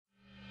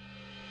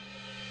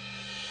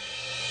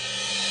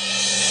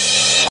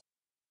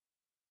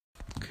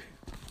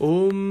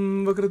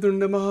Om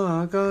Vakratunda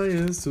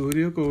Mahakaya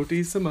Surya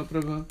Koti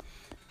Samaprabha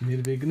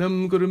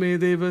Nirvignam Kurume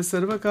Deva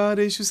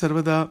Sarvakareshu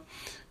Sarvada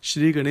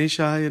Shri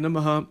Ganeshaya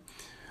Namaha.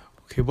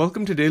 Okay,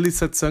 welcome to Daily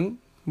Satsang.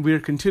 We are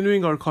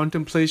continuing our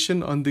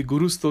contemplation on the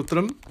Guru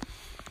Stotram.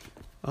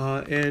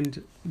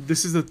 And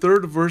this is the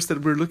third verse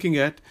that we're looking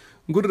at.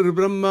 Guru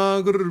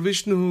Brahma, Guru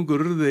Vishnu,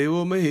 Guru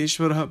Deva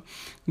Maheshwara,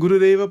 Guru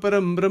Deva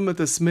Param Brahma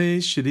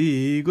Tasmai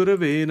Shri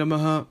Gurave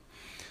Namaha.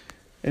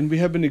 And we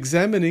have been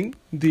examining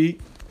the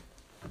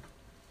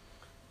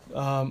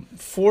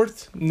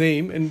fourth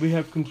name, and we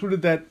have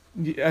concluded that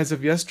as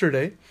of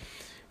yesterday.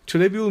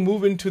 Today we will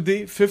move into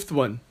the fifth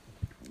one,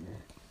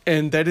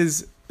 and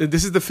this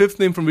is the fifth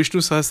name from Vishnu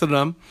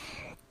Sahasranam,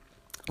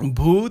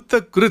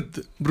 Bhuta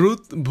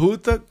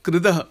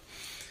Kridaha,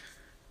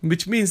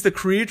 which means the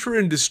creator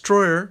and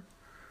destroyer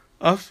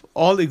of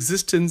all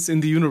existence in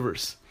the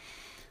universe.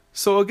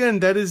 So again,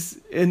 that is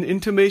an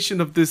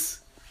intimation of this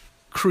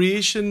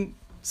creation,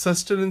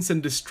 sustenance,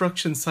 and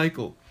destruction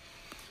cycle.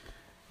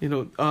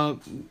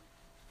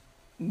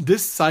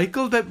 This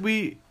cycle that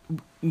we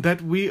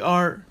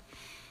are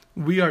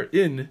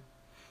in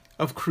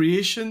of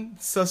creation,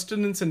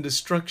 sustenance, and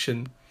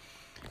destruction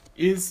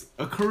is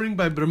occurring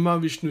by Brahma,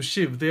 Vishnu,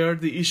 Shiv. They are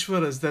the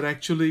Ishwaras that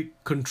actually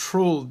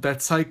control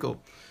that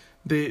cycle.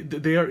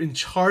 They are in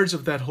charge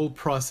of that whole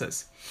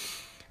process.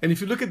 And if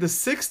you look at the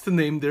sixth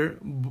name there,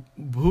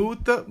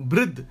 Bhuta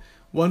Brid,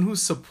 one who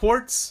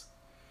supports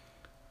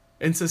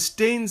and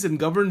sustains and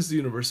governs the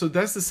universe. So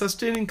that's the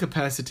sustaining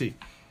capacity.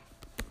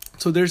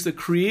 So there's the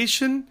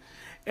creation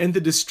and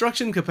the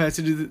destruction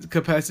capacity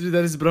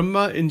that is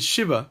Brahma and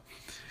Shiva.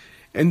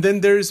 And then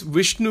there's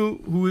Vishnu,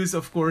 who is,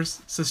 of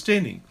course,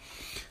 sustaining.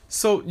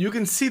 So you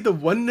can see the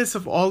oneness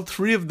of all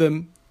three of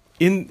them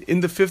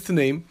in the fifth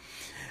name.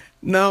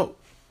 Now,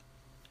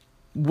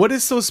 what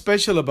is so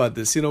special about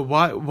this?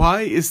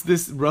 Why is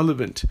this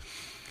relevant?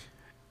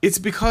 It's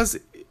because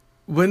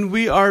when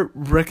we are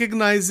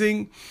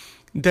recognizing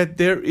that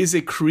there is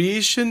a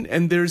creation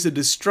and there is a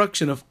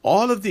destruction of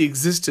all of the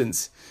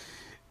existence,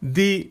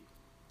 the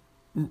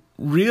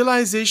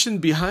realization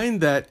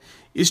behind that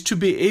is to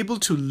be able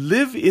to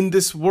live in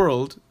this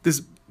world,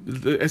 this,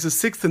 as the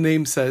sixth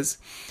name says,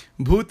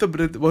 Bhuta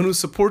Brit, one who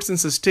supports and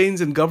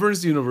sustains and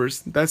governs the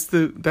universe. That's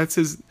the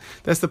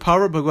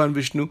power of Bhagavan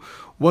Vishnu.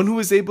 One who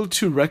is able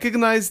to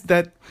recognize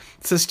that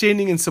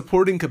sustaining and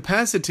supporting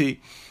capacity,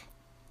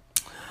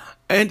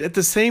 and at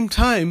the same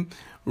time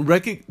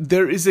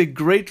there is a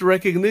great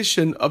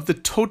recognition of the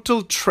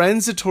total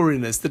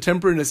transitoriness, the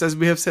temporariness, as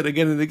we have said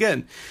again and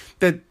again.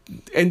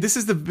 And this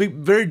is the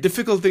very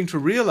difficult thing to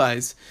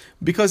realize,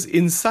 because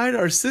inside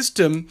our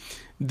system,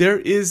 there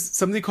is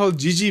something called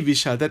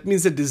jijivisha. That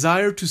means the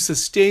desire to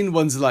sustain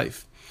one's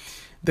life.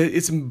 That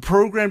it's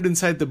programmed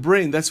inside the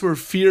brain. That's where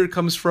fear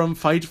comes from,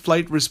 fight,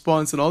 flight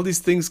response, and all these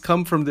things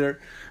come from there.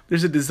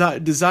 There's a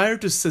desire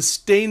to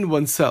sustain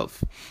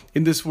oneself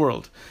in this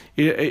world.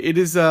 It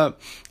is a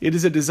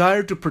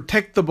desire to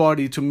protect the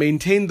body, to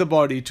maintain the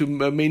body, to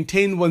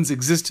maintain one's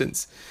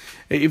existence.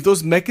 If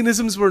those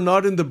mechanisms were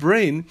not in the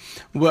brain,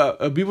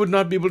 we would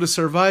not be able to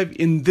survive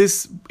in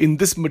this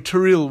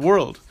material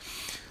world.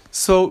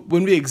 So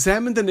when we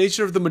examine the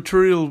nature of the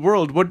material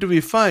world, what do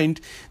we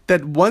find?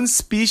 That one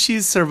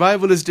species'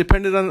 survival is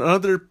dependent on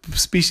another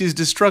species'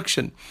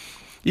 destruction.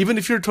 Even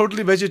if you're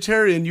totally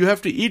vegetarian, you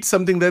have to eat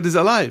something that is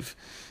alive.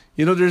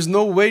 There's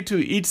no way to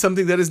eat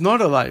something that is not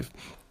alive.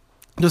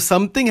 So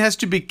something has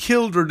to be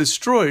killed or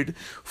destroyed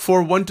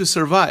for one to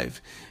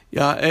survive.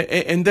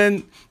 And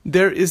then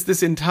there is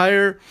this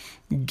entire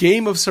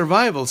game of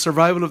survival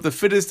of the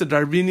fittest, the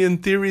Darwinian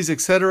theories,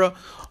 etc.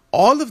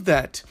 All of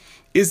that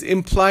is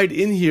implied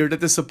in here,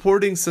 that the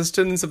supporting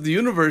sustenance of the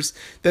universe,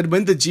 that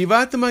when the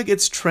Jivatma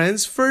gets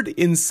transferred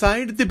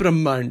inside the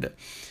Brahmanda,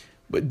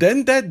 but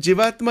then that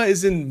Jivatma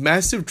is in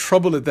massive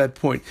trouble at that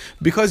point,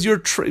 because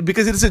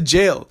because it is a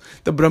jail.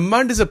 The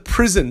Brahmanda is a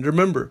prison,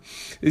 remember.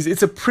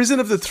 It's a prison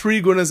of the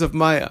three gunas of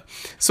Maya.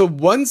 So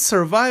one's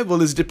survival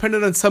is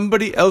dependent on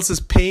somebody else's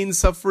pain,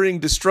 suffering,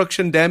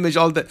 destruction, damage,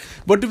 all that.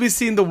 What do we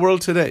see in the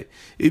world today?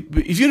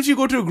 Even if you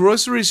go to a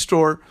grocery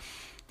store,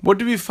 what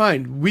do we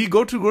find? We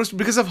go to grocery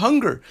because of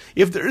hunger.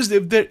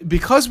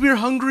 Because we're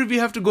hungry, we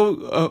have to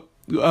go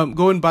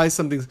and buy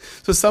something.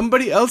 So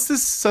somebody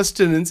else's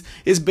sustenance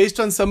is based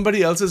on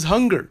somebody else's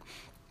hunger.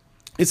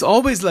 It's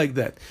always like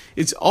that.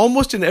 It's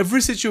almost in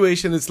every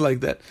situation it's like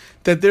that.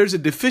 That there's a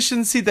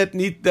deficiency that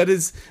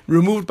is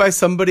removed by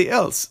somebody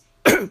else.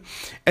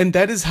 And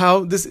that is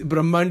how this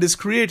Brahmand is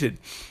created.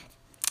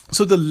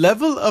 So the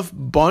level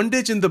of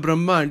bondage in the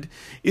Brahmand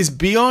is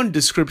beyond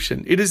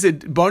description. It is a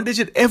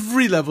bondage at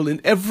every level, in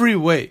every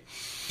way.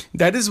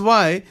 That is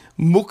why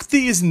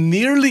mukti is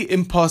nearly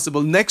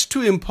impossible, next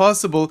to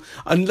impossible,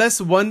 unless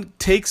one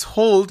takes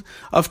hold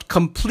of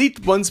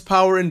complete one's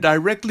power and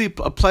directly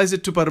applies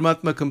it to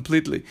Paramatma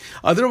completely.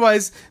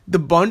 Otherwise, the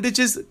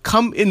bondages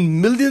come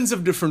in millions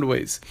of different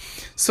ways.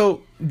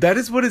 So that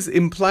is what is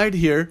implied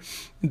here,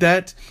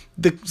 that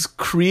the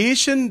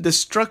creation,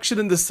 destruction,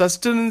 and the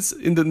sustenance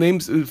in the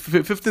names,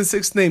 fifth and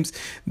sixth names,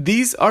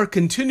 these are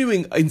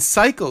continuing in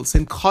cycles,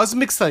 in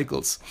cosmic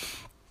cycles.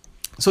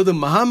 So the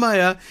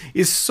Mahamaya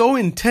is so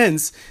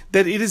intense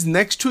that it is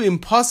next to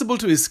impossible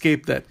to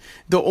escape that.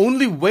 The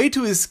only way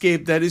to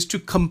escape that is to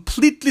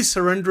completely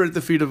surrender at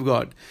the feet of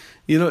God.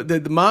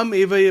 The mam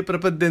evaye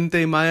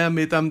prapadyante maya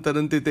metam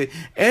tarantite.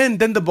 And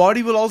then the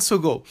body will also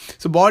go.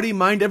 So body,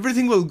 mind,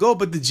 everything will go,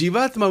 but the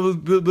jivatma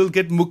will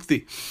get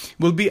mukti,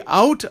 will be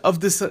out of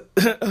this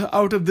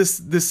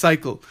this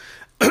cycle,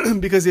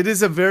 because it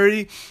is a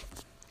very,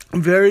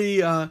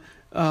 very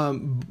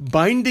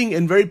binding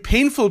and very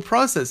painful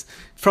process,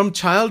 from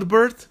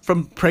childbirth,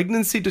 from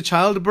pregnancy to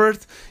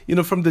childbirth,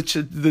 from the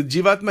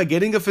jivatma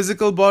getting a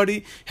physical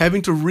body,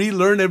 having to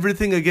relearn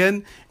everything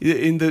again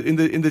in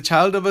the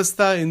child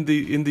avastha, in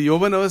the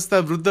yovan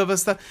avastha, vruddha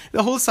avastha.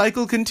 The whole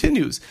cycle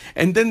continues,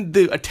 and then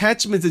the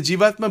attachments, the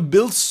jivatma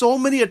builds so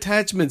many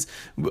attachments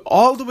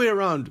all the way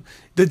around.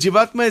 The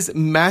jivatma is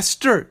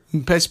master,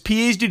 has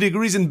PhD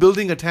degrees in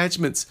building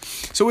attachments.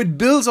 So it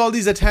builds all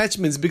these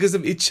attachments because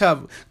of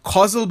ichha,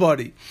 causal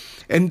body.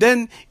 And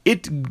then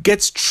it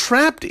gets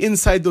trapped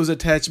inside those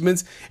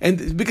attachments.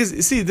 And because,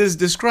 see, this is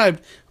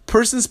described,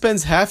 person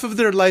spends half of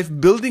their life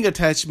building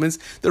attachments,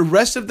 the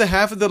rest of the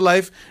half of their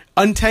life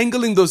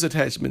untangling those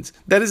attachments.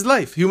 That is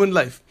life, human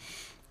life.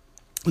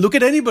 Look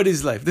at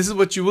anybody's life. This is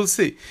what you will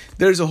see.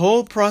 There's a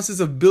whole process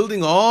of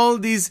building all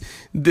these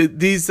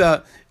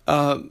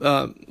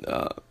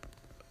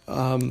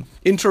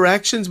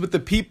interactions with the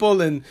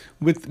people and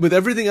with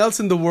everything else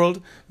in the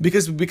world,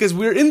 because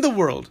we're in the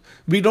world.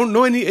 We don't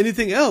know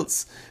anything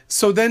else.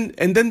 So then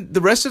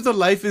the rest of the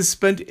life is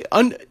spent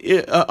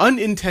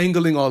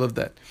unentangling all of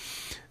that.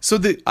 So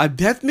the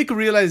adhyatmic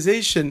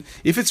realization,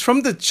 if it's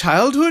from the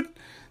childhood,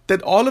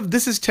 that all of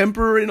this is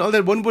temporary and all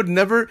that, one would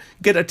never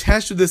get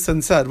attached to this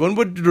sansar. One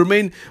would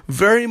remain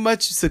very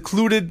much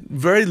secluded,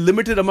 very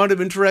limited amount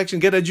of interaction,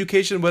 get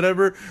education,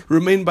 whatever,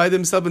 remain by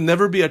themselves and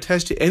never be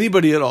attached to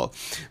anybody at all.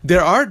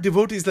 There are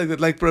devotees like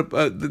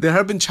that, there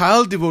have been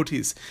child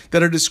devotees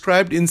that are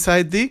described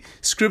inside the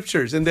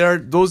scriptures, and there are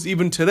those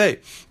even today.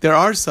 There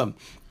are some,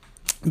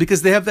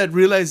 because they have that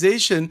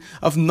realization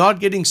of not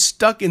getting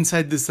stuck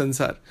inside this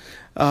sansar.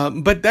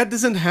 But that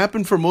doesn't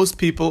happen for most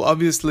people,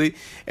 obviously.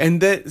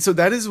 And so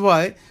that is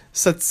why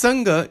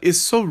satsanga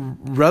is so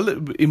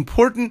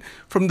important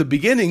from the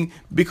beginning,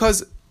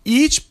 because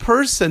each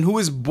person who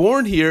is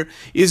born here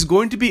is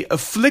going to be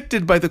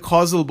afflicted by the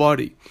causal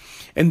body.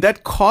 And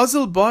that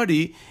causal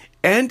body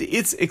and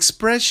its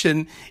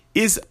expression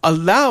is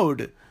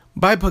allowed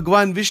by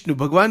Bhagwan Vishnu.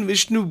 Bhagwan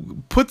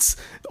Vishnu puts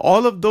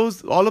all of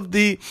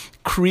the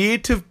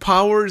creative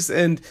powers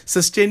and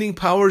sustaining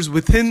powers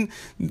within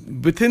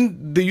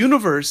the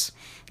universe,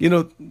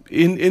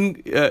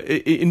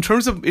 in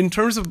terms of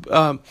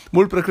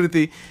Mul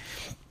Prakriti,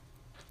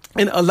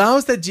 and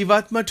allows that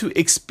jivatma to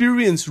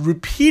experience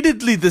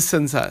repeatedly this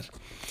sansar.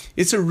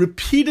 It's a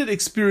repeated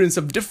experience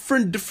of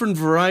different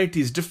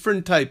varieties,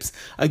 different types,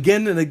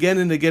 again and again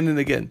and again and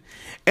again.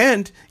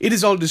 And it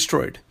is all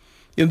destroyed.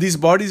 These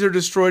bodies are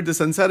destroyed, the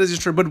sansara is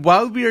destroyed. But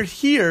while we are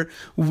here,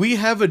 we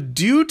have a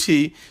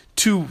duty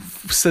to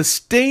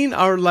sustain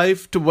our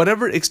life to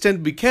whatever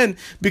extent we can,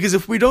 because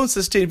if we don't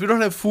sustain, if we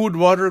don't have food,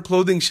 water,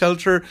 clothing,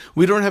 shelter,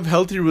 we don't have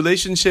healthy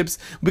relationships,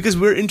 because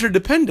we're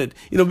interdependent.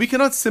 We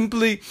cannot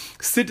simply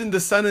sit in the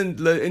sun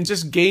and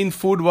just gain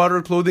food,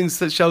 water, clothing,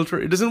 shelter.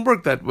 It doesn't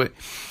work that way.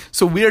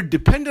 So we are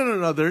dependent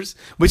on others,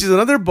 which is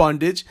another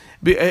bondage.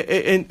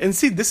 And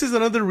see, this is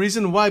another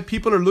reason why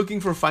people are looking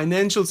for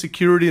financial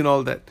security and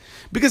all that,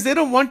 because they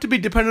don't want to be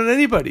dependent on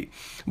anybody.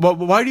 But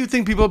why do you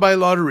think people buy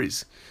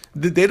lotteries?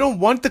 They don't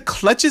want the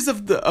clutches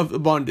of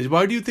bondage.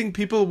 Why do you think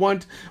people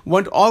want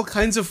all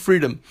kinds of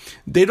freedom?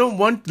 They don't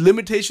want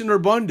limitation or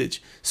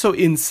bondage. So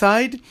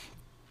inside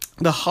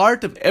the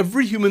heart of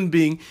every human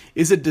being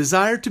is a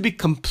desire to be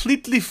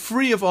completely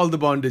free of all the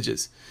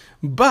bondages.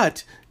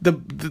 But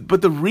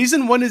the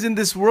reason one is in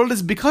this world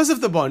is because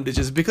of the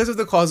bondages, because of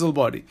the causal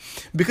body,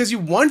 because you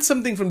want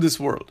something from this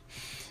world.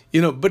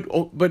 But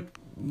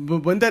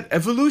when that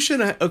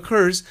evolution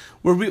occurs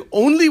where we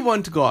only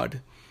want God,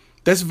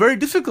 that's very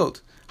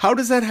difficult. How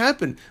does that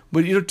happen?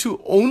 But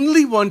to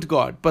only want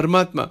God,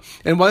 Paramatma,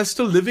 and while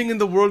still living in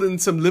the world in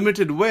some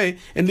limited way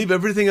and leave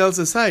everything else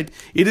aside,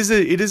 it is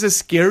a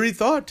scary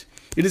thought.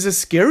 It is a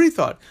scary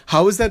thought.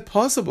 How is that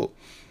possible?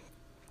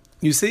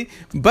 You see?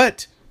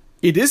 But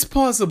it is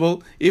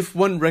possible if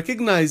one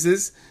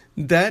recognizes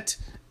that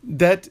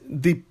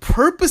the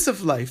purpose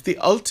of life, the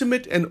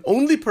ultimate and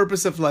only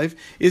purpose of life,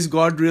 is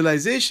God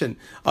realization.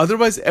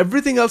 Otherwise,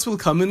 everything else will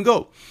come and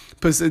go.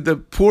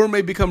 The poor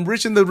may become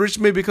rich and the rich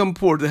may become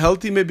poor. The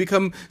healthy may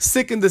become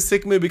sick and the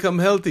sick may become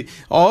healthy.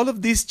 All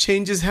of these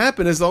changes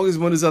happen as long as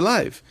one is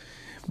alive.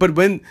 But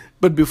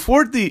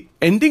before the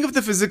ending of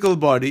the physical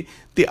body,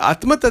 the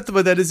Atma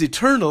Tattva that is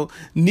eternal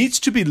needs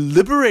to be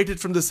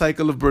liberated from the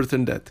cycle of birth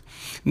and death.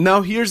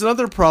 Now here's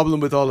another problem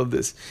with all of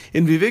this.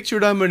 In Vivek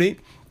Chudamani,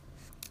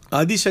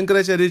 Adi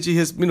Shankaracharya ji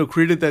has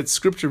created that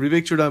scripture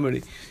Vivek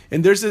Chudamani,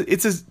 and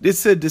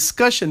it's a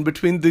discussion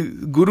between the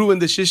guru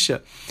and the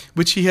shishya,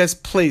 which he has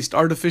placed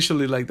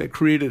artificially like that,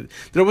 created.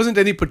 There wasn't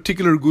any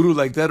particular guru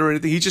like that or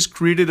anything. He just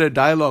created a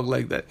dialogue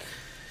like that.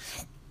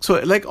 So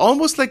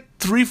almost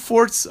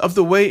 3/4 of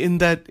the way in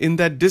that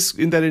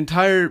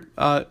entire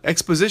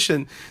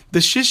exposition, the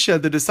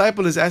shishya, the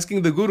disciple, is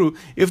asking the guru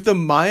if the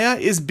Maya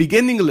is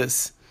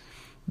beginningless,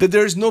 that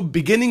there is no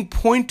beginning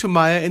point to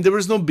Maya, and there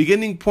was no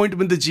beginning point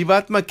when the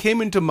Jivatma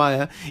came into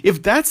Maya.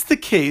 If that's the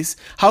case,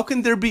 how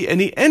can there be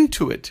any end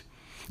to it?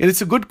 And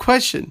it's a good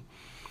question.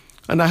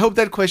 And I hope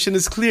that question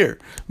is clear.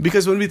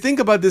 Because when we think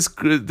about this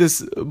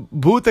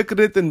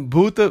Bhutakrit and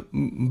Bhuta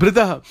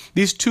Bridaha,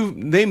 these two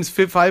names,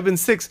 5 and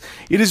 6,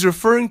 it is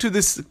referring to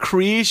this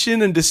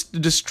creation and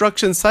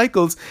destruction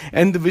cycles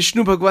and the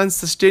Vishnu Bhagwan's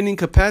sustaining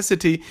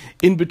capacity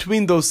in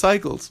between those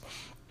cycles.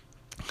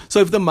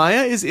 So if the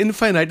Maya is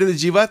infinite and the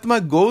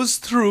Jivatma goes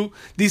through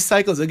these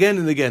cycles again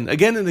and again,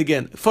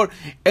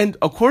 and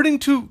according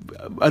to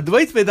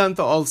Advaita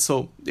Vedanta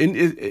also,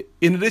 in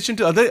addition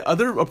to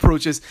other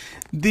approaches,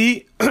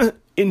 the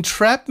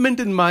entrapment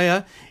in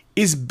Maya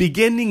is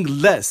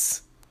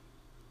beginningless,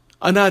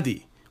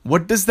 anadi.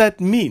 What does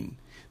that mean?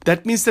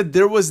 That means that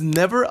there was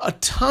never a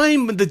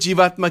time when the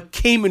Jivatma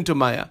came into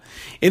Maya.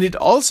 And it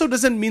also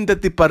doesn't mean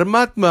that the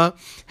Paramatma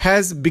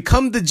has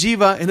become the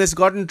Jiva and has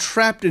gotten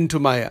trapped into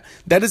Maya.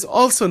 That is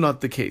also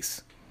not the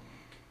case.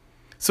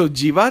 So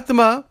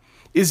Jivatma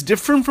is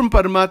different from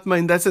Paramatma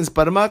in that sense.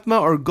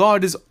 Paramatma or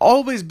God is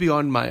always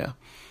beyond Maya.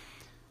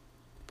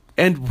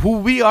 And who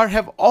we are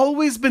have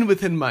always been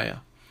within Maya.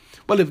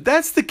 Well, if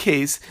that's the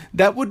case,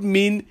 that would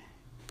mean,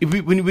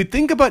 when we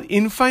think about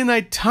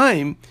infinite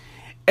time,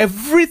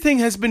 everything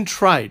has been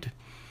tried.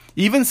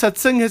 Even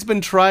satsang has been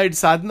tried,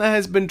 sadhana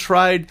has been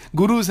tried,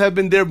 gurus have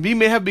been there. We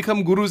may have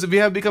become gurus, we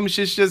have become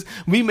shishyas,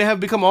 we may have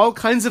become all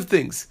kinds of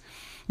things.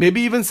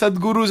 Maybe even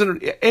sadgurus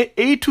and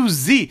A to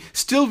Z.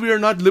 Still we are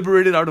not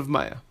liberated out of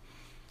Maya.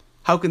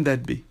 How can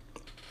that be?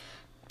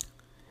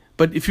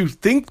 But if you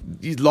think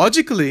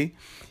logically,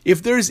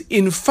 if there is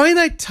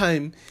infinite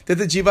time that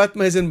the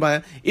Jivatma is in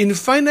Maya,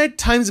 infinite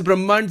times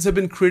Brahmands have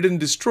been created and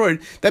destroyed,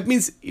 that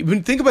means when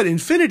you think about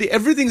infinity,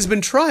 everything has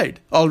been tried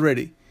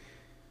already.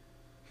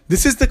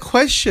 This is the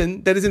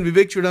question that is in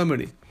Vivek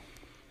Chudamani.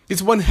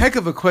 It's one heck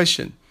of a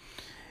question.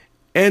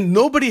 And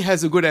nobody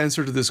has a good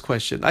answer to this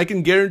question. I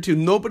can guarantee you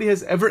nobody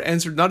has ever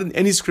answered, not in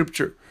any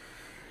scripture.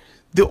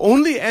 The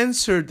only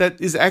answer that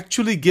is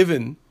actually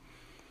given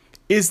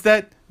is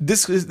that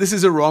this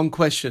is a wrong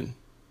question.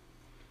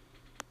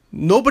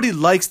 Nobody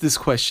likes this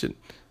question.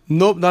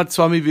 No, not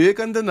Swami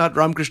Vivekananda, not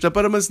Ramakrishna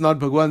Paramas, not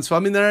Bhagwan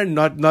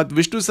Swaminarayan, not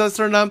Vishnu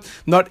Sahasranam,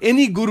 not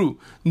any guru.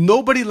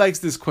 Nobody likes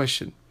this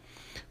question.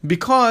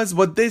 Because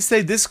what they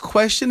say, this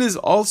question is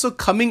also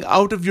coming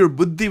out of your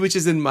buddhi, which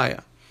is in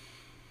Maya.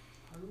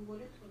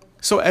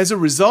 So as a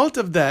result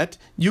of that,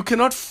 you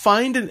cannot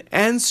find an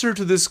answer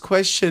to this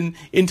question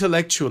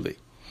intellectually.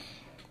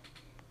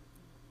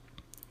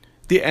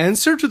 The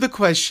answer to the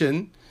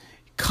question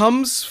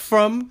comes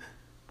from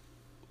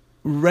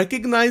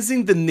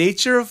recognizing the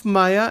nature of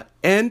Maya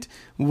and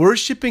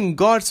worshipping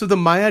God, so the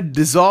Maya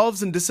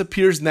dissolves and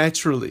disappears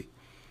naturally.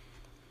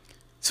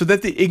 So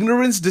that the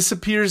ignorance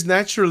disappears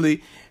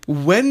naturally.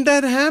 When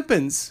that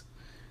happens,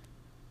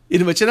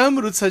 in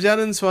Vachanamrut,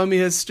 Sajanand Swami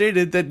has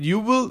stated that you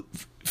will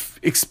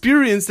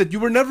experience that you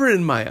were never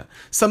in Maya.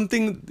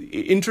 Something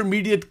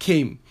intermediate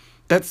came.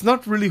 That's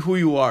not really who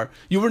you are.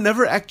 You were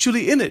never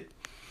actually in it.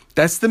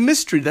 That's the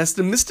mystery. That's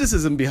the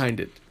mysticism behind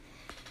it.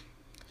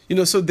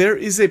 So there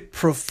is a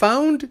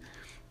profound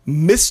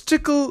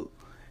mystical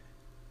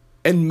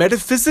and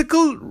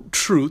metaphysical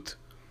truth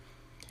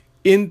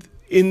in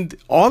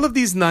all of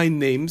these 9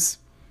 names.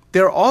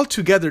 They're all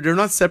together. They're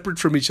not separate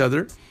from each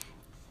other.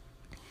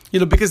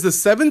 Because the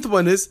 7th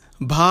one is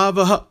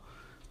bhava,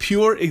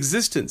 pure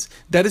existence.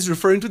 That is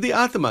referring to the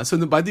Atma.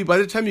 So by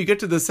the time you get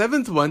to the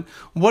 7th one,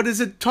 what is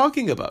it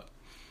talking about?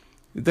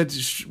 That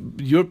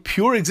your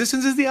pure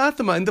existence is the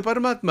Atma and the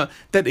Paramatma.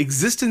 That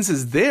existence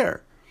is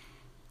there.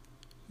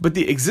 But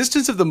the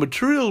existence of the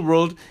material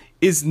world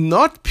is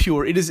not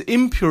pure. It is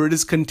impure. It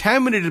is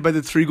contaminated by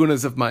the 3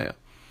 gunas of Maya.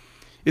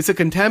 It's a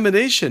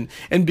contamination.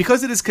 And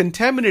because it is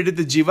contaminated,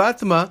 the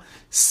Jivatma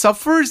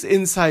suffers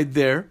inside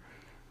there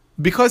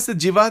because the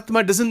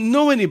Jivatma doesn't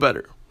know any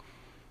better.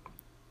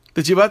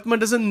 The Jivatma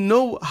doesn't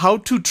know how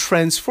to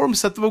transform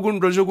Sattva Gun,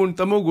 Rajogun,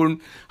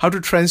 Tamogun, how to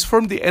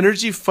transform the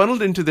energy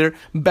funneled into there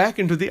back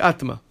into the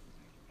Atma.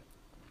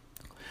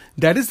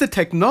 That is the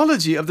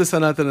technology of the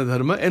Sanatana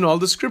Dharma and all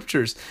the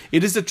scriptures.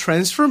 It is the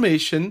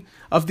transformation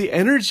of the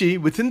energy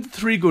within the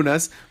 3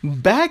 gunas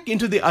back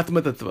into the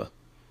Atma Tattva.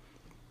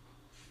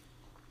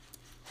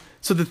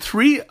 So the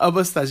 3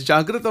 avasthas,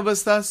 Jagrat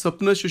Avastha,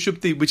 Sapna,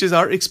 Shushupti, which is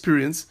our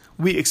experience,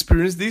 we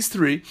experience these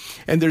 3,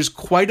 and there's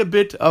quite a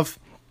bit of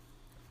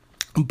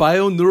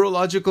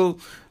bio-neurological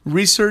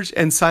research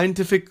and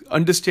scientific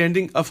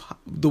understanding of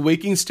the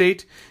waking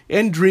state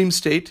and dream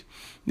state.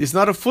 It's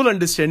not a full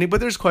understanding, but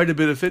there's quite a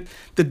bit of it.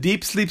 The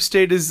deep sleep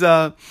state is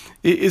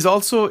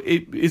also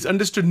is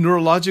understood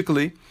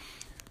neurologically.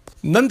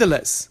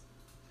 Nonetheless,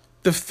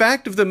 the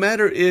fact of the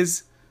matter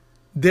is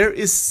there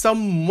is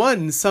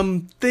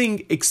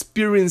something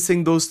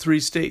experiencing those three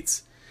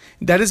states.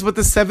 That is what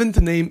the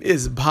seventh name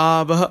is,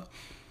 bhava.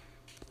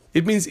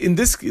 It means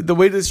the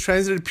way it is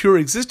translated, pure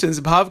existence.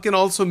 Bhav can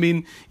also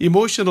mean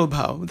emotional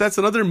bhav. That's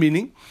another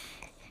meaning.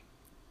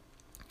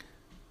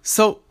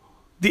 So,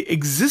 the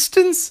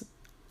existence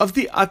of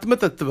the Atma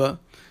Tattva,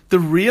 the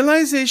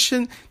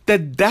realization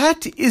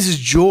that is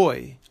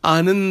joy,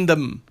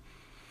 anandam,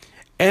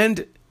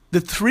 and the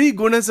three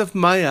gunas of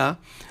Maya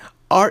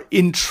are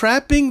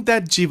entrapping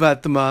that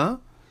Jivatma,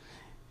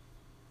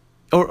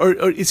 or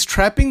it's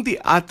trapping the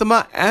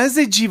Atma as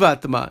a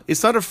Jivatma.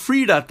 It's not a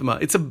freed Atma,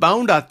 it's a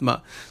bound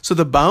Atma. So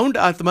the bound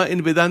Atma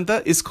in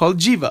Vedanta is called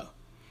Jiva.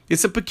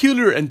 It's a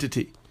peculiar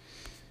entity.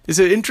 It's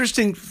an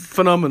interesting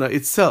phenomena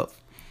itself.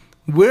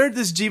 Where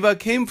this Jiva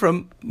came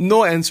from,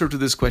 no answer to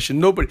this question.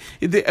 Nobody.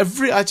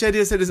 Every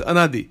Acharya said is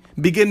Anadi,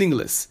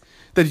 beginningless.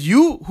 That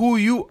who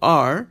you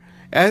are,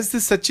 as the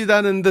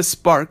Satchidananda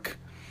spark,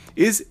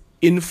 is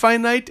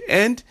infinite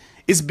and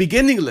is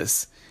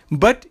beginningless,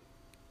 but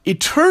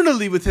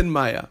eternally within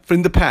Maya,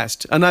 from the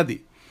past,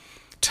 Anadi.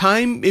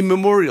 Time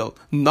immemorial,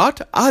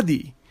 not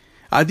Adi.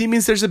 Adi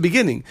means there's a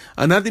beginning.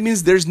 Anadi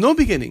means there's no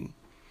beginning.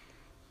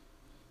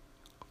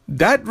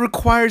 That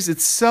requires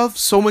itself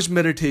so much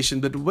meditation.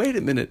 But wait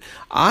a minute,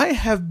 I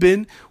have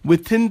been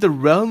within the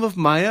realm of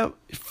Maya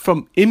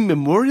from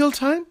immemorial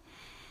time?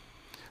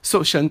 So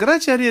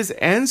Shankaracharya's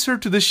answer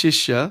to the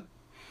Shishya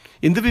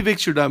in the Vivek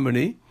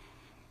Chudamani,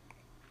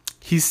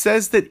 he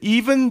says that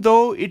even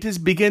though it is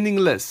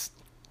beginningless,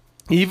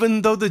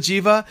 even though the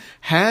Jiva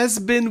has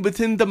been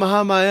within the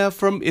Mahamaya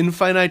from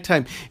infinite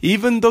time,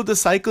 even though the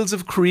cycles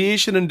of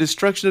creation and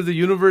destruction of the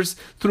universe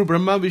through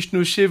Brahma,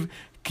 Vishnu, Shiv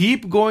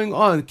keep going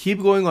on,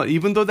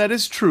 even though that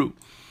is true,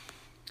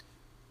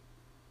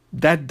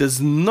 that does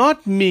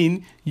not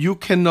mean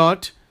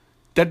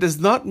that does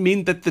not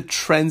mean that the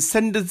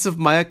transcendence of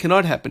Maya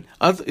cannot happen.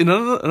 In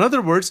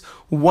other words,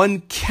 one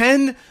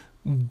can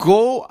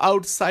go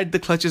outside the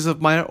clutches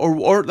of Maya,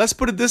 or let's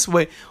put it this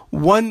way,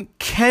 one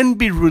can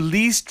be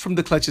released from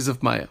the clutches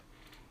of Maya.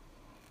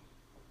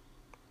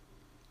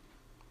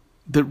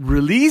 The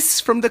release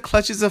from the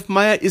clutches of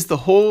Maya is the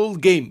whole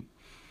game.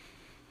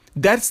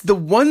 That's the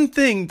one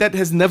thing that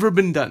has never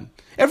been done.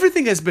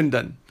 Everything has been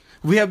done.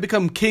 We have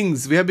become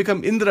kings, we have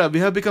become Indra, we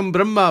have become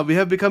Brahma, we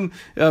have become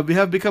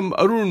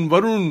Arun,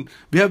 Varun,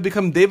 we have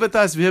become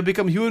Devatas, we have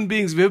become human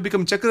beings, we have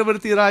become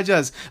Chakravarti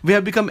Rajas, we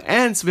have become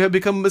ants, we have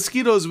become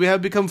mosquitoes, we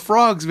have become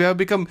frogs, we have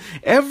become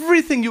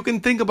everything you can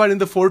think about in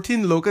the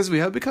 14 lokas we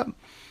have become.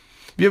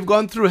 We have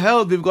gone through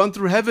hell, we've gone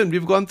through heaven,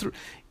 we've gone through...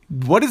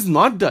 What is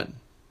not done?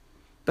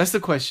 That's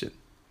the question.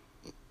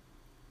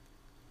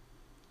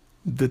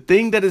 The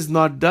thing that is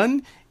not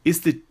done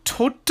is the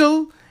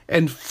total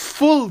and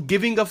full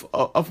giving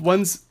of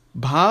one's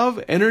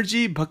bhav,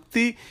 energy,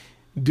 bhakti,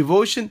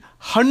 devotion,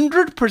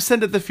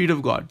 100% at the feet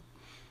of God.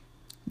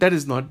 That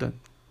is not done.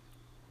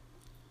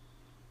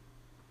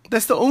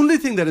 That's the only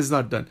thing that is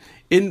not done.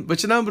 In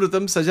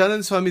Vachanamrutam,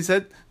 Sajanand Swami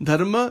said,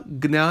 Dharma,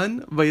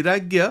 Gnan,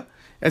 Vairagya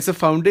as a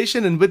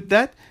foundation, and with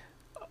that,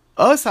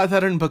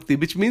 asadharan bhakti,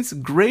 which means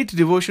great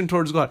devotion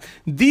towards God.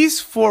 These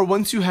four,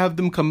 once you have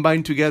them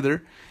combined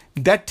together,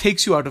 that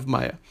takes you out of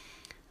Maya.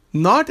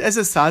 Not as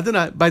a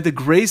sadhana, by the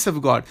grace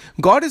of God.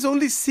 God is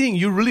only seeing,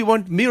 you really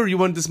want me or you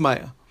want this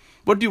Maya?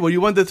 What do you want? You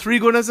want the three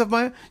gunas of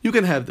Maya? You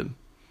can have them.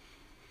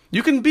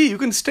 You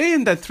can stay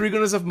in that three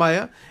gunas of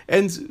Maya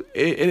and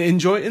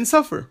enjoy and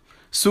suffer.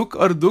 Sukh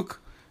or dukh,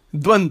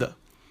 dvanda.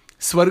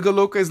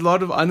 Swargaloka is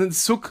Lord of Anand,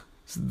 Sukh.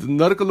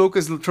 Narkaloka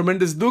is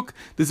tremendous dukh.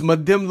 This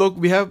Madhyam Lok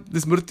we have,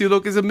 this Mrityu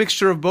Lok is a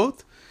mixture of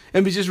both.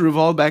 And we just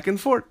revolve back and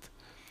forth.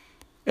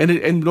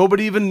 And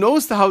nobody even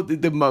knows how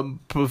the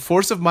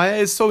force of Maya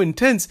is so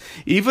intense.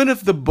 Even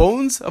if the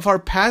bones of our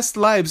past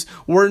lives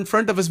were in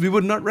front of us, we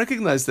would not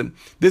recognize them.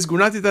 This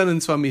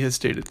Gunatitanand Swami has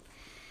stated.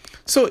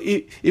 So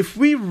if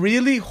we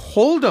really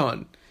hold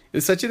on,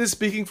 if Sachin is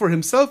speaking for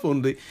himself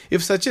only,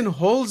 if Sachin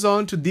holds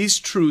on to these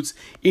truths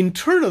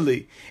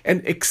internally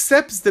and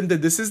accepts them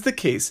that this is the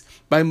case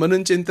by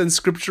Manan Chintan,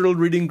 scriptural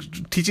reading,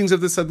 teachings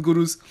of the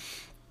Sadgurus,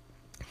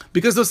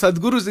 because those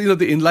Sadgurus,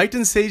 the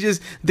enlightened sages,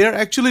 they're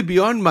actually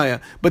beyond Maya.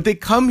 But they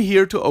come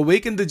here to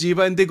awaken the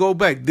Jiva and they go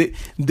back.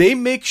 They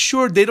make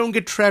sure they don't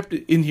get trapped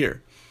in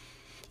here.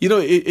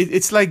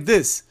 It's like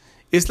this.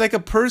 It's like a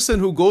person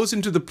who goes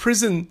into the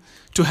prison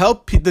to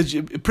help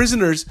the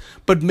prisoners,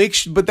 but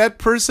that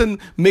person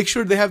makes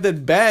sure they have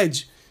that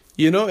badge,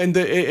 and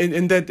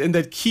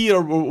that key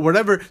or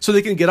whatever, so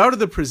they can get out of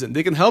the prison.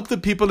 They can help the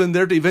people in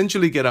there to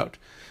eventually get out.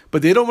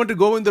 But they don't want to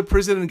go in the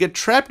prison and get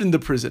trapped in the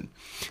prison.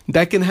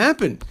 That can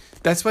happen.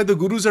 That's why the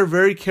gurus are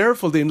very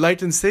careful, the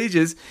enlightened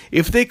sages.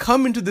 If they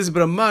come into this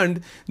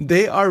Brahmand,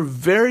 they are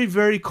very,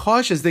 very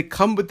cautious. They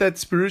come with that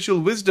spiritual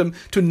wisdom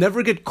to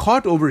never get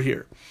caught over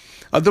here.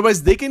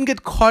 Otherwise, they can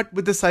get caught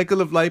with the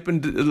cycle of life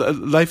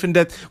and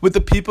death with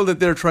the people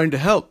that they're trying to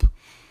help.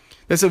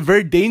 That's a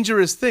very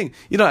dangerous thing.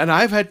 And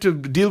I've had to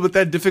deal with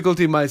that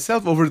difficulty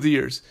myself over the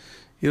years.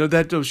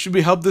 That should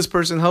we help this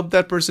person, help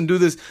that person, do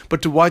this,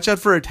 but to watch out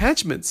for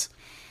attachments.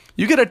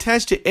 You get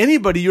attached to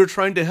anybody you're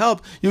trying to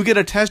help, you get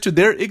attached to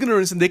their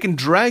ignorance, and they can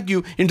drag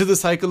you into the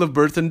cycle of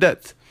birth and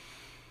death.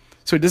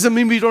 So it doesn't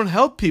mean we don't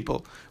help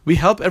people. We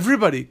help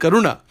everybody,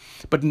 karuna,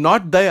 but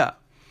not daya.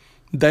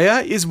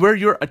 Daya is where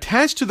you're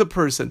attached to the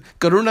person.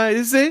 Karuna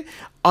is a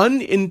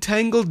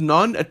unentangled,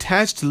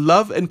 non-attached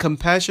love and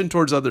compassion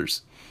towards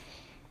others.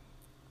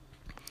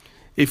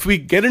 If we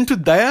get into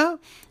daya,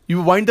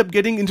 you wind up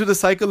getting into the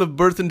cycle of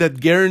birth and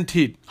death,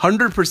 guaranteed.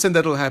 100%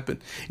 that will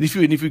happen. And if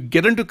you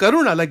get into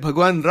karuna, like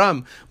Bhagwan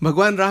Ram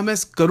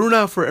has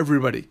karuna for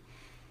everybody.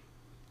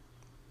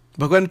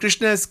 Bhagwan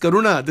Krishna has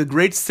karuna. The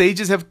great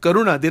sages have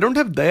karuna. They don't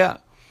have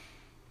daya.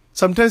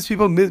 Sometimes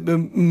people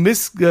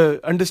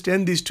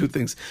misunderstand these two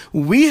things.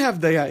 We have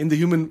daya in the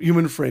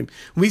human frame.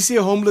 We see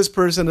a homeless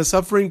person, a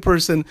suffering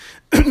person,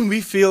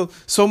 we feel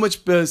so much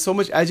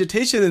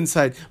agitation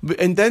inside,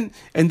 and then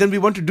we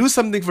want to do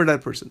something for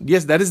that person.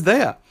 Yes, that is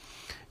daya.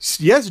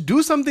 Yes,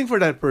 do something for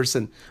that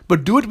person,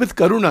 but do it with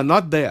karuna,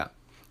 not daya.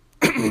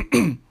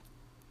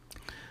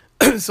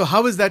 So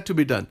how is that to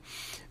be done?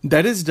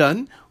 That is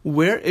done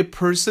where a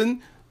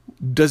person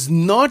does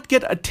not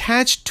get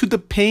attached to the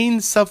pain,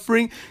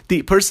 suffering,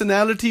 the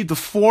personality, the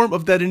form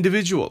of that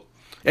individual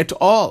at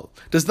all.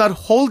 Does not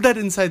hold that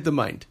inside the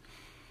mind.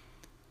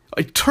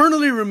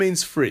 Eternally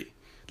remains free.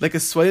 Like a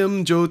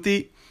Swayam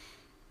Jyoti.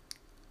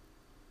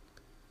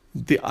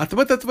 The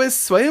Atma Tattva is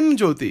Swayam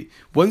Jyoti.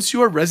 Once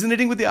you are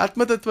resonating with the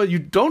Atma Tattva, you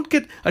don't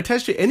get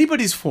attached to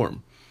anybody's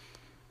form.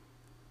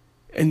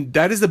 And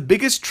that is the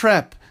biggest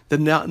trap. The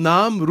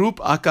Naam, Roop,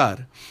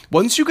 Akar.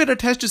 Once you get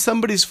attached to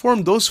somebody's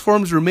form, those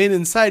forms remain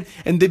inside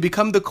and they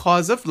become the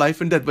cause of life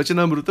and death.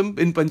 Vachanamrutam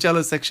in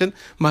Panchala section,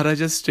 Maharaj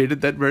has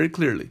stated that very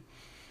clearly.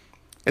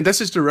 And that's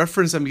just a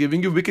reference I'm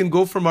giving you. We can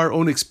go from our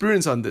own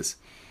experience on this.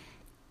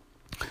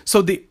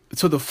 So the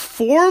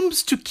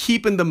forms to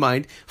keep in the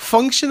mind,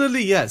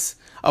 functionally, yes.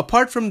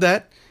 Apart from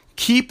that,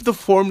 keep the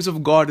forms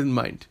of God in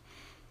mind.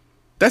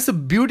 That's the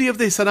beauty of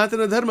the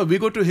Sanatana Dharma. We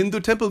go to a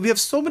Hindu temple, we have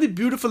so many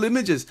beautiful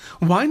images.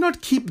 Why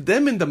not keep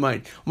them in the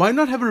mind? Why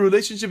not have a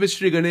relationship with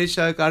Sri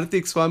Ganesha,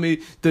 Kartik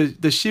Swami,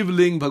 the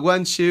Shivling,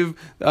 Bhagwan Shiv,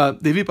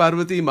 Devi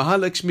Parvati,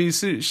 Mahalakshmi,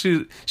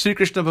 Sri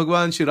Krishna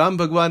Bhagwan, Sri Ram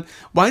Bhagwan?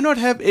 Why not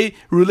have a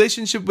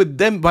relationship with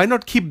them? Why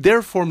not keep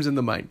their forms in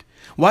the mind?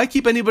 Why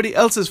keep anybody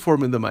else's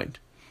form in the mind?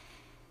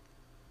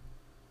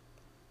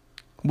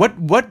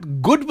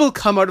 What good will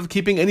come out of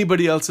keeping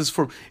anybody else's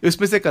form?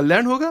 Isme se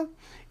kalyan hoga?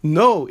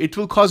 No, it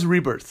will cause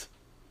rebirth.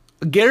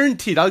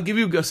 Guaranteed. I'll give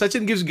you,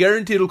 Sachin gives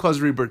guarantee it will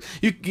cause rebirth.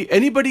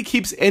 Anybody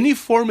keeps any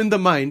form in the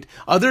mind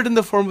other than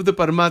the form of the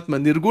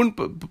Paramatma, Nirgun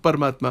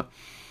Paramatma,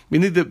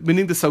 meaning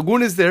the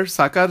Sagun is there,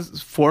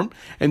 Sakar form,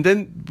 and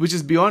then which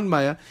is beyond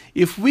Maya.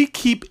 If we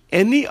keep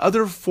any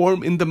other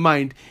form in the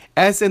mind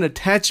as an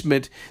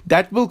attachment,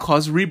 that will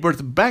cause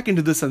rebirth back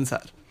into the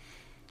sansar.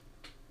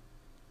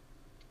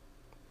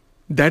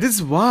 That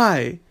is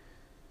why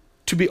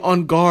to be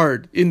on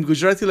guard. In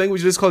Gujarati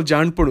language, it is called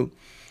Janpanu.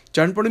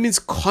 Janpanu means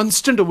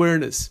constant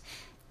awareness.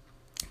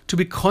 To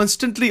be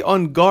constantly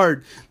on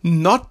guard,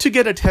 not to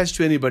get attached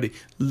to anybody.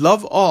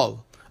 Love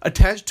all.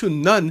 Attached to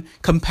none.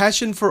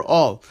 Compassion for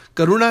all.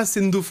 Karuna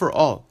Sindhu for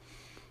all.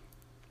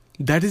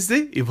 That is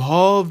the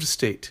evolved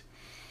state.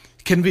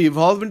 Can we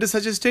evolve into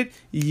such a state?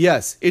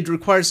 Yes. It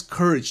requires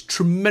courage.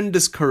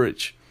 Tremendous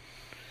courage.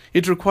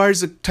 It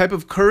requires a type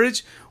of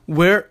courage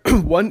where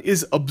one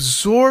is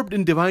absorbed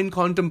in divine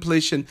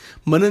contemplation,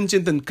 manan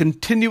chintan,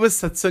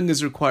 continuous satsang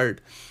is required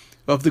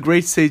of the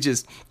great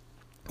sages.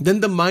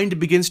 Then the mind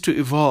begins to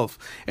evolve.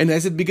 And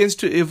as it begins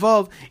to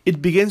evolve,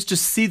 it begins to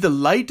see the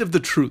light of the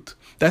truth.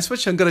 That's what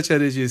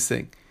Shankaracharya ji is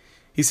saying.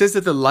 He says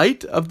that the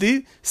light of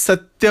the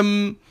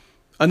Satyam,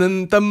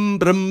 Anantam,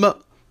 Brahma,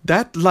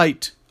 that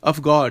light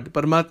of God,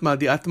 Paramatma,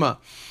 the Atma,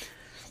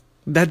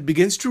 that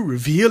begins to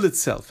reveal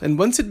itself. And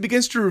once it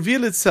begins to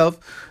reveal itself,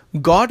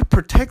 God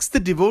protects the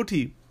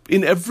devotee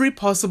in every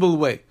possible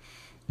way.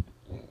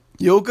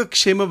 Yoga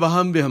Kshema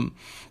Vaham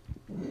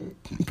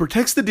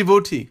protects the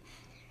devotee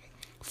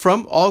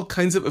from all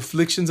kinds of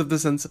afflictions of the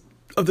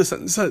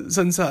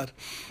sansar.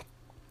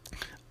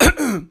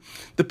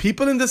 The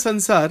people in the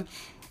sansar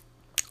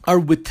are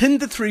within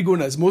the three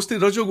gunas, mostly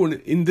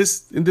Rajoguna in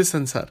this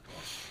sansar.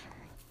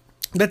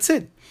 That's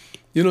it.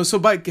 So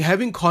by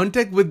having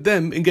contact with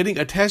them and getting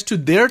attached to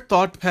their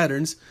thought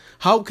patterns,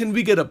 how can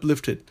we get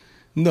uplifted?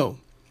 No.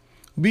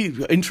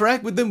 We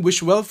interact with them,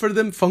 wish well for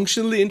them,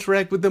 functionally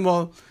interact with them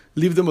all,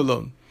 leave them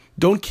alone.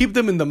 Don't keep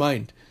them in the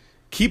mind.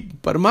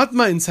 Keep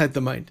Paramatma inside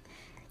the mind.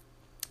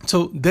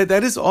 So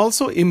that is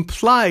also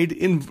implied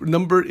in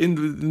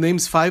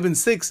names 5 and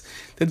 6,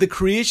 that the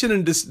creation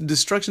and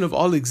destruction of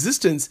all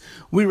existence,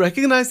 we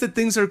recognize that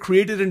things are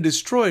created and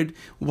destroyed.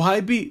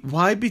 Why be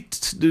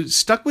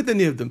stuck with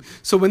any of them?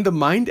 So when the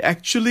mind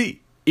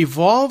actually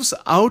evolves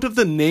out of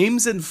the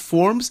names and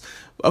forms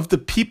of the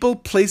people,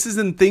 places,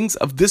 and things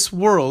of this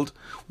world,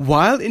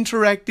 while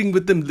interacting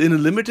with them in a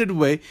limited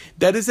way,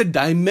 that is a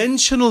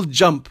dimensional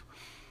jump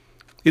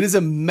It is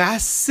a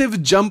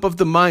massive jump of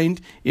the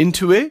mind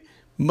into a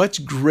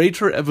much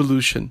greater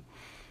evolution.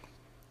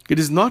 It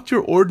is not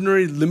your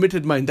ordinary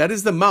limited mind. That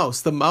is the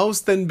mouse. The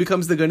mouse then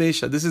becomes the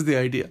Ganesha. This is the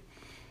idea.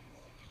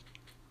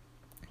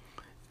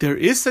 There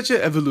is such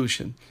an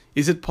evolution.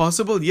 Is it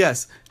possible?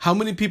 Yes. How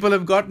many people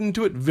have gotten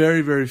to it?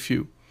 Very, very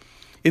few.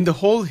 In the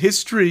whole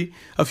history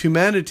of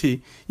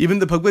humanity, even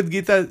the Bhagavad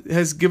Gita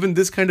has given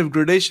this kind of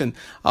gradation.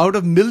 Out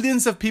of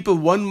millions of people,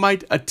 one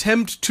might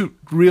attempt to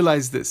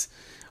realize this.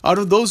 Out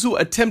of those who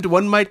attempt,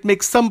 one might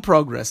make some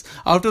progress.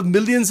 Out of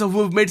millions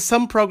who have made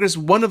some progress,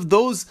 one of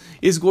those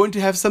is going to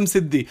have some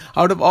siddhi.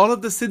 Out of all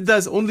of the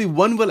siddhas, only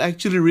one will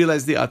actually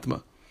realize the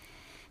Atma.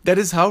 That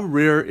is how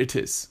rare it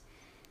is.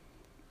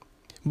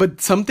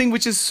 But something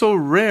which is so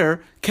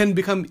rare can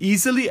become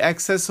easily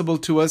accessible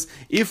to us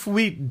if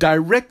we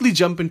directly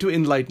jump into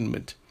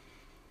enlightenment.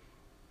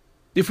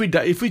 If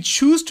we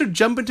choose to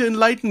jump into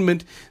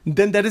enlightenment,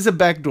 then that is a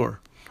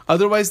backdoor.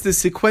 Otherwise, the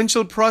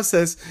sequential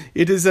process,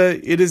 it is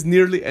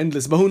nearly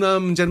endless.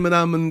 Bahunam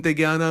janmanam ante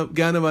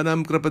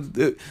gyanavanam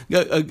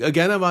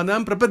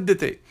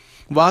prapadyate.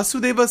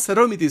 Vasudeva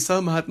sarvamiti sa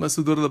mahatma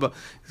sudurlabha.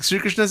 Sri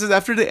Krishna says,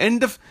 after the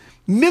end of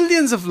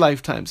millions of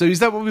lifetimes. So is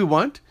that what we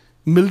want?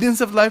 Millions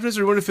of lifetimes,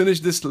 or we want to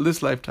finish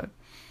this lifetime?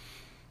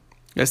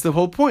 That's the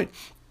whole point.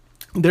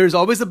 There is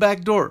always a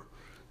back door.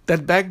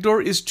 That back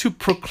door is to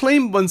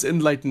proclaim one's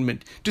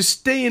enlightenment, to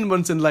stay in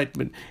one's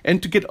enlightenment,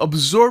 and to get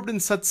absorbed in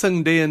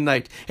satsang day and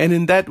night. And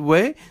in that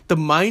way, the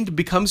mind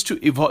becomes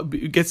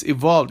gets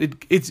evolved.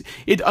 It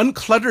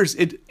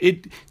unclutters.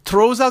 It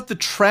throws out the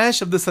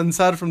trash of the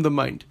sansara from the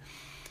mind.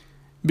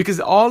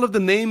 Because all of the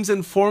names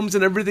and forms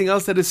and everything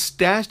else that is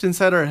stashed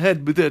inside our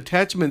head with the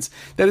attachments,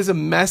 that is a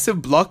massive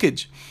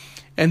blockage.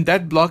 And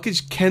that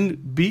blockage can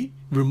be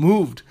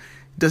removed.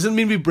 It doesn't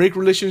mean we break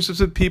relationships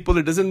with people.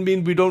 It doesn't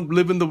mean we don't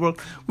live in the world.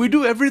 We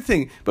do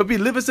everything, but we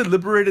live as a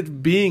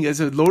liberated being, as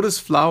a lotus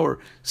flower.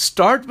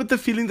 Start with the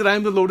feeling that I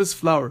am the lotus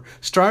flower.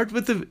 Start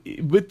with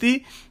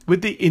the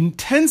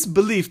intense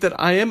belief that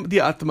I am the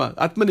Atma,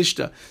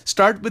 Atmanishta.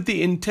 Start with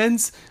the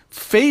intense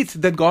faith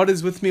that God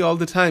is with me all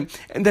the time,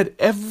 and that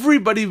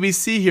everybody we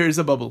see here is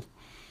a bubble.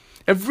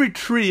 Every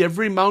tree,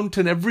 every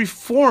mountain, every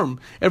form,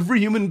 every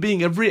human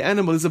being, every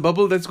animal is a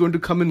bubble that's going to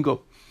come and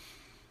go.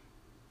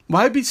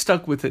 Why be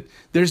stuck with it?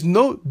 There's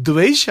no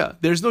dvesha.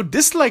 There's no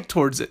dislike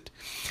towards it.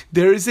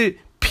 There is a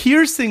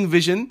piercing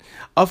vision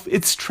of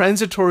its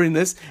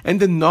transitoriness and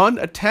the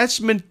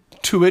non-attachment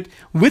to it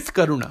with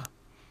karuna.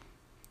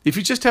 If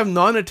you just have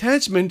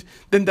non-attachment,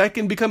 then that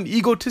can become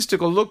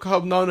egotistical. Look how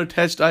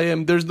non-attached I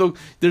am. There's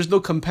no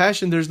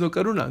compassion. There's no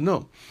karuna.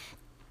 No.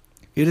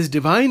 It is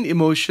divine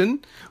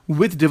emotion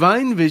with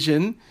divine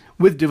vision,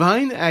 with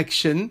divine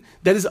action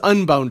that is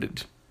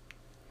unbounded.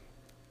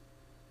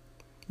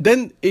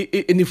 Then,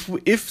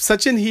 if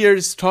Sachin here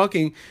is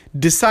talking,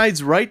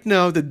 decides right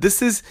now that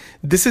this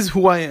is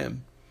who I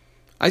am.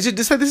 I just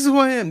decide this is who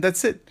I am.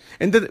 That's it.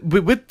 And then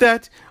with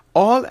that,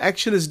 all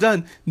action is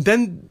done.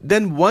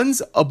 Then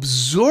one's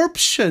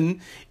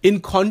absorption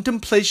in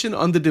contemplation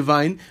on the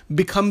divine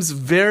becomes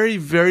very,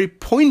 very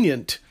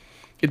poignant.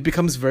 It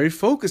becomes very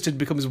focused. It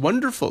becomes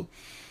wonderful.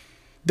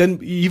 Then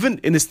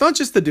and it's not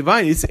just the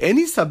divine, it's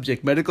any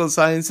subject, medical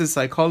sciences,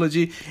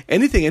 psychology,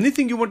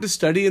 anything you want to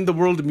study in the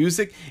world of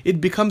music, it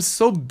becomes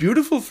so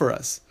beautiful for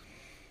us.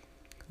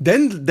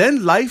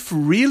 Then life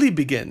really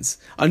begins.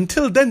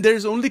 Until then,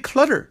 there's only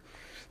clutter.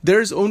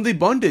 There's only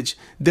bondage.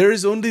 There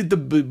is only the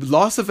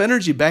loss of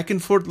energy, back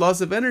and forth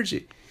loss of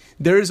energy.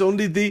 There is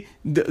only the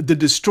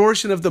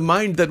distortion of the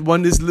mind that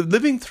one is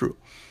living through.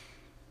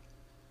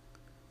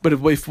 But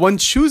if one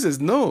chooses,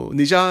 no,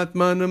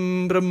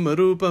 Nijatmanam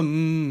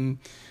Brahmarupam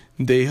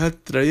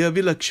Dehatraya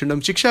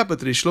Vilakshanam,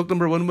 Shikshapatri, Shlok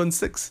number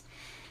 116.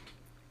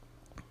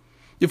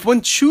 If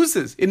one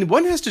chooses, and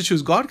one has to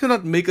choose, God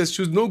cannot make us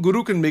choose, no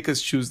guru can make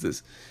us choose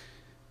this.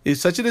 If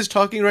Sachin is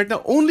talking right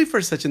now, only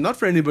for Sachin, not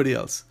for anybody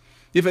else.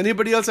 If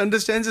anybody else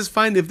understands, it's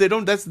fine. If they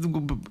don't, that's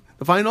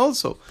fine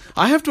also.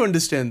 I have to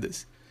understand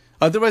this.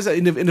 Otherwise,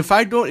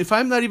 if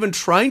I'm not even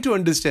trying to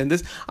understand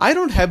this, I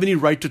don't have any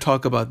right to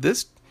talk about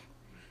this.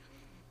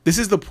 This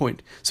is the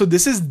point. So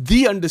this is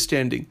the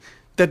understanding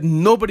that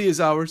nobody is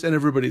ours and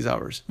everybody is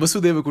ours.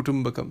 Vasudeva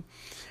Kutumbakam.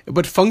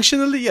 But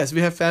functionally, yes, we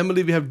have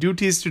family, we have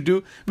duties to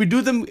do. We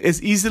do them as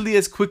easily,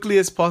 as quickly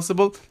as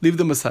possible, leave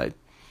them aside.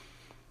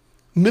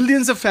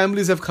 Millions of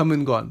families have come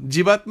and gone.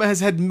 Jivatma has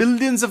had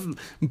millions of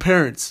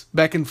parents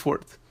back and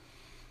forth.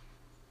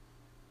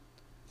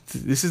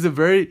 This is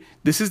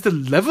the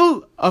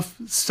level of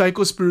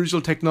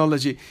psycho-spiritual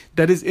technology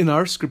that is in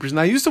our scriptures.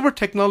 And I use the word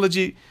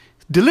technology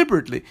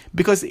deliberately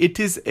because it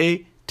is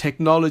a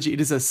technology. It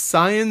is a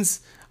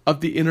science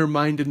of the inner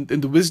mind and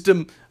the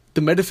wisdom,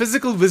 the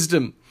metaphysical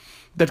wisdom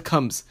that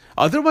comes.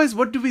 Otherwise,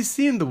 what do we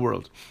see in the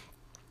world?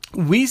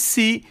 We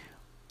see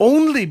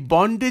only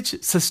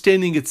bondage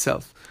sustaining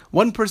itself.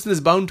 One person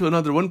is bound to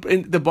another.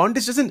 And the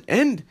bondage doesn't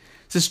end.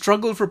 It's a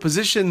struggle for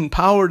position,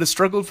 power, the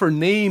struggle for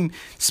name.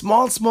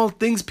 Small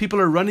things people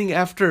are running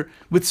after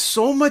with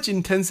so much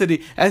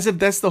intensity as if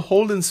that's the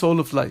whole and soul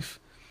of life.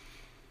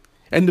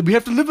 And we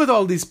have to live with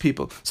all these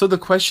people. So the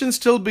question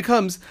still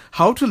becomes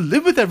how to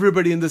live with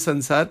everybody in the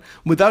sansar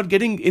without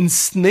getting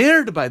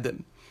ensnared by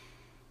them.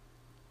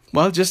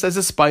 Well, just as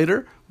a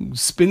spider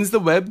spins the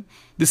web,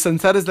 the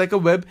sansar is like a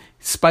web.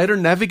 Spider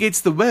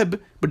navigates the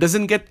web but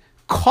doesn't get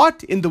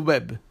caught in the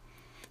web.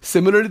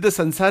 Similarly, the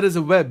sansar is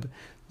a web.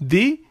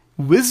 The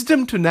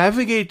wisdom to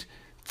navigate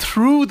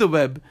through the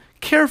web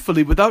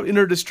carefully without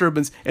inner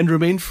disturbance and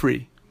remain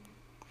free.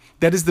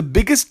 That is the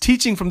biggest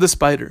teaching from the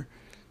spider.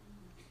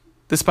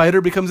 The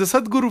spider becomes a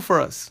Sadguru for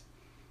us.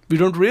 We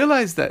don't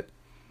realize that.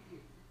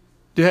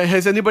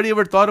 Has anybody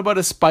ever thought about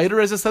a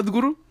spider as a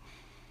Sadguru?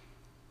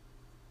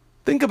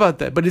 Think about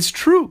that. But it's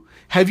true.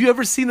 Have you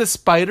ever seen a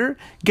spider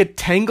get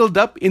tangled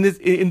up in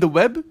the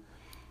web?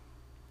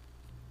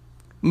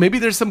 Maybe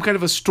there's some kind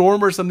of a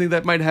storm or something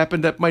that might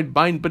happen that might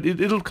bind, but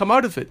it'll come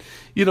out of it.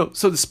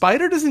 So the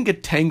spider doesn't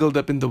get tangled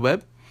up in the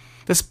web.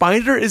 The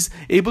spider is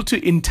able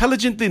to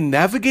intelligently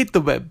navigate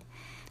the web,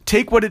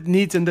 take what it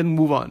needs, and then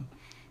move on.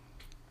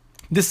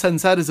 This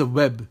sansar is a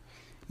web.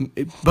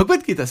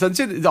 Bhagavad Gita,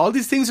 Sachin, all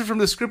these things are from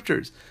the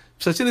scriptures.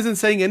 Sachin isn't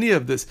saying any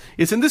of this.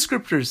 It's in the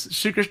scriptures.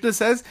 Shri Krishna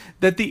says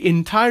that the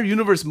entire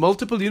universe,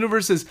 multiple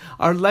universes,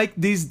 are like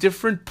these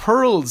different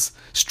pearls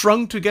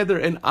strung together,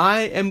 and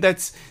I am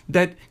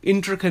that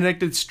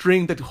interconnected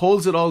string that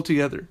holds it all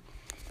together.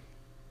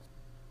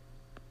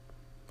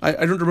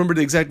 I don't remember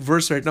the exact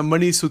verse right now.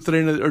 Mani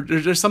Sutra, or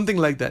there's something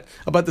like that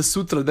about the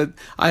sutra, that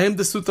I am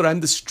the sutra, I am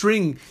the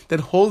string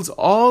that holds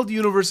all the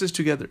universes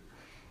together.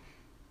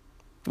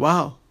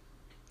 Wow,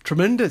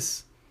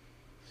 tremendous.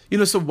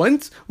 So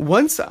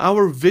once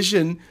our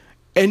vision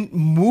and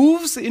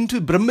moves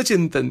into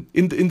Brahmachintan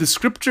in the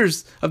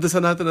scriptures of the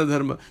Sanatana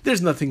Dharma,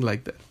 there's nothing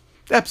like that.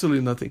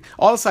 Absolutely nothing.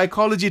 All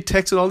psychology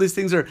texts and all these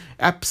things are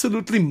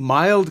absolutely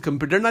mild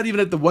compared. They're not even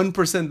at the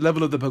 1%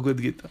 level of the Bhagavad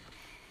Gita.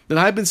 And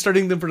I've been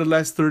studying them for the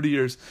last 30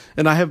 years,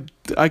 and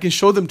I can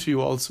show them to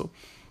you also.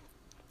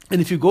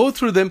 And if you go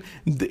through them,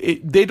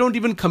 they don't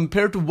even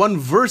compare to one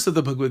verse of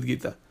the Bhagavad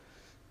Gita.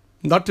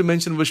 Not to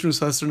mention Vishnu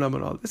Sahasranam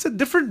and all. It's a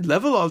different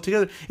level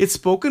altogether. It's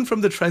spoken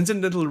from the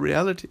transcendental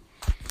reality.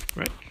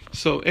 Right?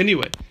 So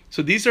anyway,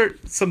 these are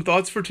some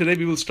thoughts for today.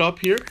 We will stop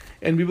here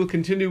and we will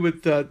continue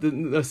with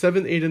the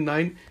 7, 8, and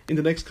 9 in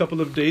the next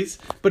couple of days.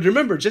 But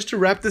remember, just to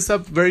wrap this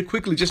up very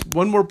quickly, just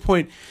one more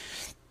point,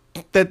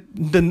 that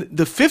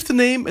the fifth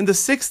name and the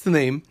sixth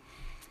name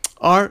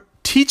are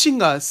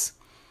teaching us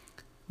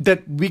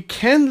that we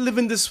can live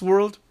in this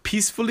world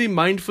peacefully,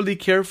 mindfully,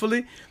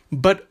 carefully,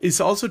 but it's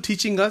also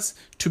teaching us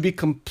to be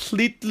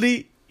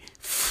completely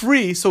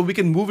free so we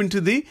can move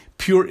into the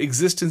pure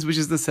existence, which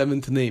is the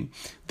seventh name.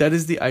 That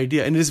is the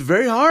idea. And it is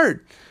very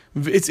hard.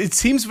 It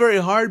seems very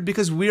hard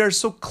because we are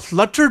so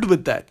cluttered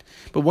with that.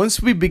 But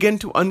once we begin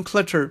to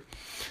unclutter,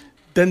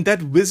 then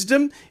that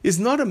wisdom is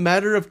not a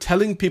matter of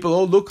telling people,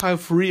 oh, look how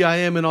free I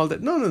am and all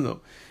that.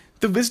 No.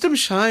 The wisdom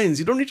shines.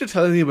 You don't need to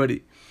tell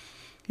anybody.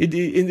 And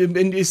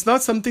it's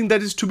not something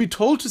that is to be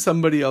told to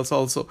somebody else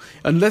also,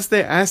 unless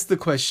they ask the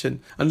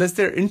question, unless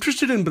they're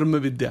interested in Brahma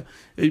Vidya,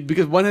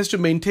 because one has to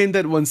maintain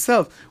that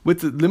oneself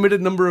with a limited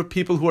number of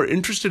people who are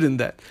interested in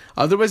that.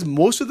 Otherwise,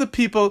 most of the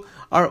people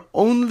are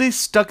only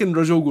stuck in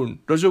Rajogun,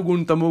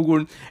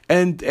 Tamogun,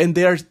 and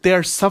they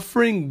are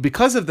suffering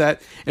because of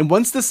that. And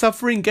once the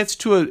suffering gets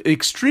to an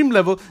extreme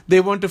level,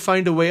 they want to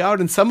find a way out.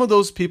 And some of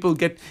those people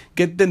get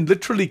then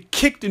literally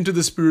kicked into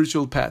the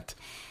spiritual path.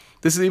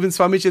 This is even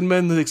Swami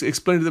Chinmayan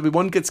explained that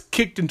one gets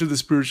kicked into the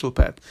spiritual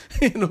path.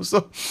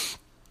 So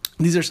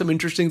these are some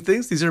interesting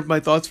things. These are my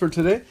thoughts for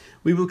today.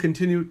 We will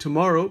continue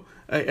tomorrow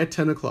at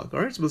 10 o'clock. All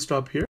right, so we'll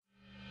stop here.